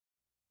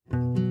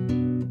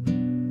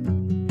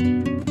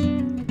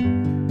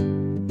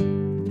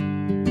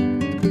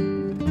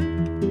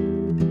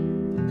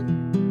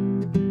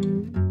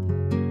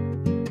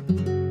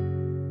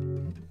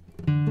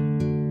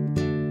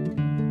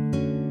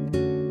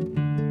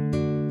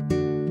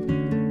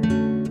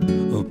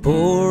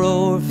poor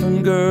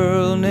orphan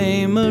girl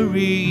named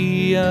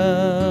Maria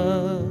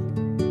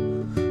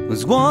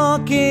was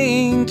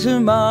walking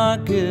to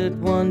market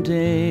one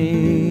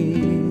day.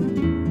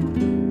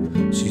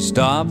 She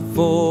stopped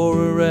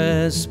for a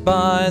rest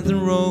by the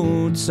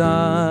roadside,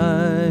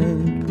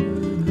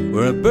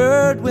 where a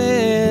bird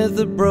with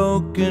a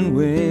broken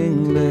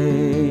wing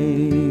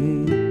lay.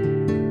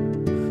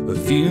 A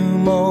few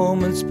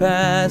moments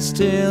passed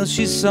till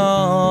she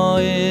saw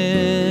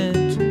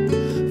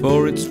it,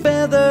 for its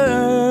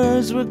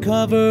feathers were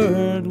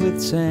covered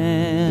with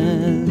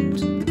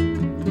sand.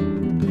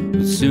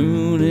 But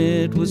soon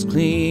it was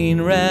clean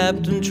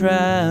wrapped and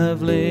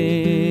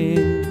traveling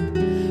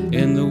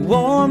in the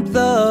warmth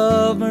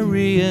of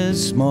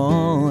Maria's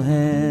small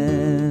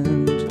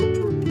hand.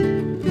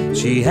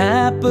 She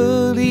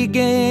happily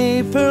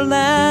gave her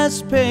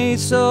last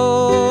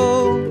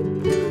peso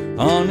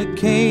on a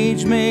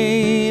cage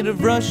made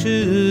of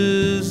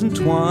rushes and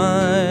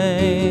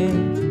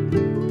twine.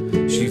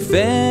 She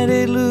fed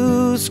it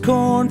loose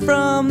corn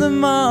from the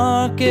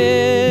market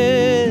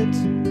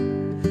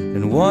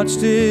and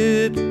watched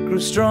it grow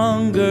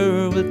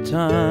stronger with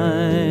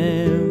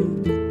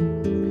time.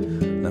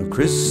 Now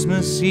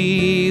Christmas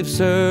Eve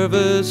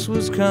service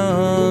was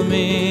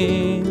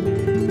coming,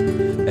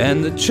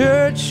 and the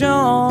church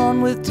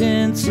shone with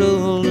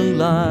tinsel and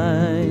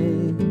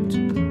light,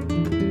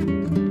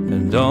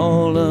 and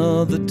all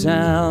of the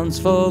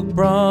townsfolk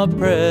brought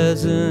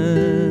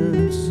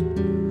presents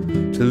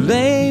to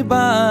lay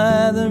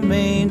by the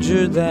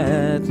manger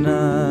that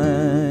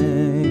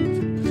night.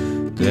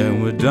 There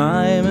were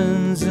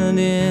diamonds and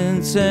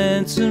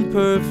incense and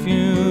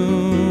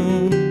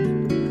perfume,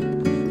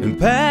 and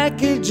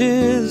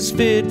packages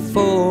fit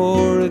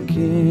for a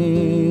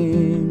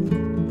king.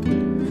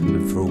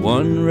 But for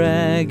one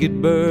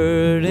ragged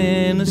bird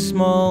in a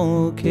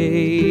small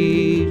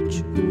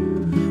cage,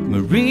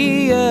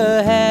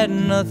 Maria had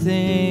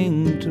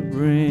nothing to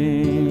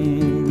bring.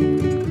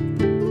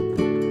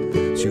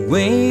 She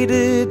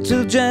waited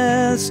till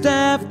just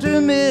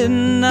after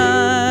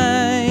midnight,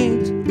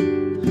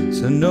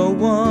 so no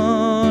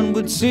one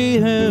would see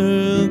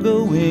her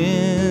go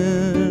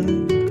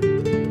in.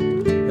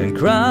 And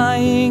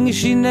crying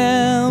she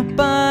knelt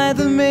by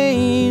the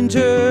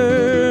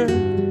manger,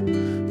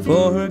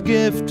 for her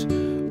gift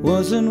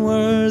wasn't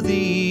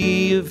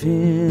worthy of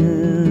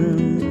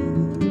him.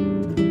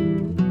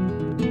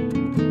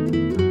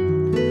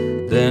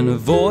 Then a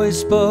voice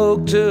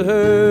spoke to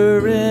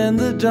her in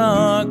the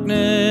darkness,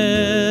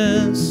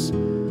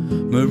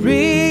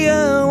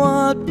 Maria,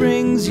 what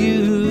brings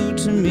you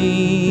to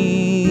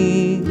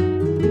me?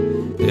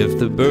 If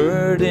the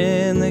bird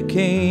in the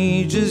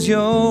cage is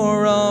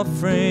your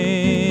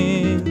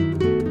offering,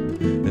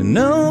 then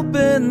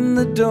open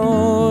the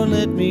door,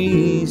 let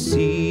me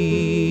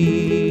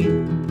see.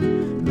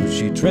 Though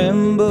she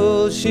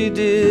trembled, she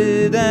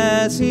did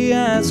as he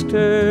asked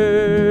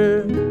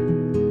her,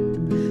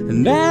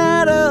 and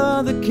out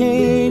of the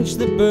cage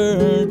the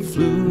bird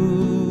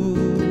flew,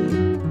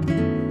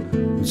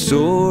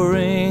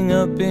 soaring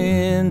up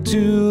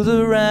into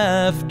the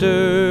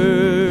rafters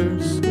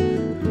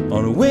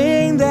on a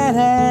wing that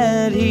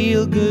had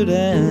healed good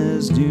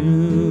as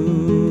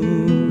dew.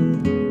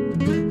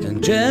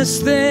 And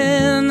just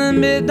then the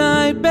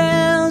midnight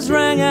bells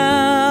rang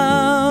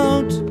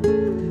out,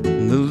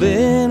 and the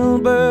little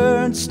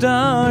bird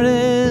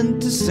started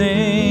to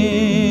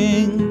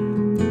sing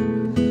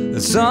a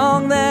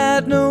song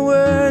that no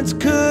words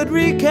could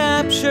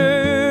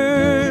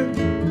recapture,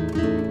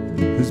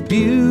 whose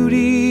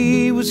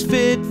beauty was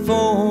fit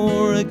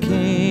for a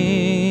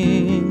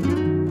king.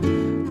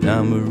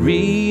 Now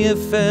Maria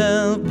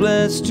felt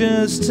blessed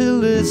just to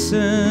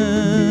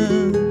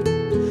listen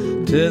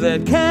to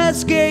that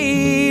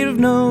cascade of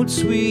notes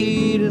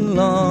sweet and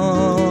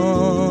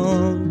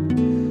long,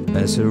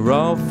 as her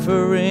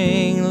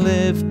offering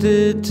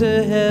lifted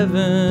to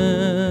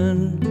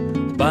heaven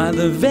by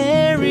the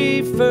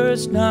very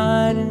first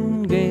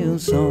nightingale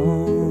song.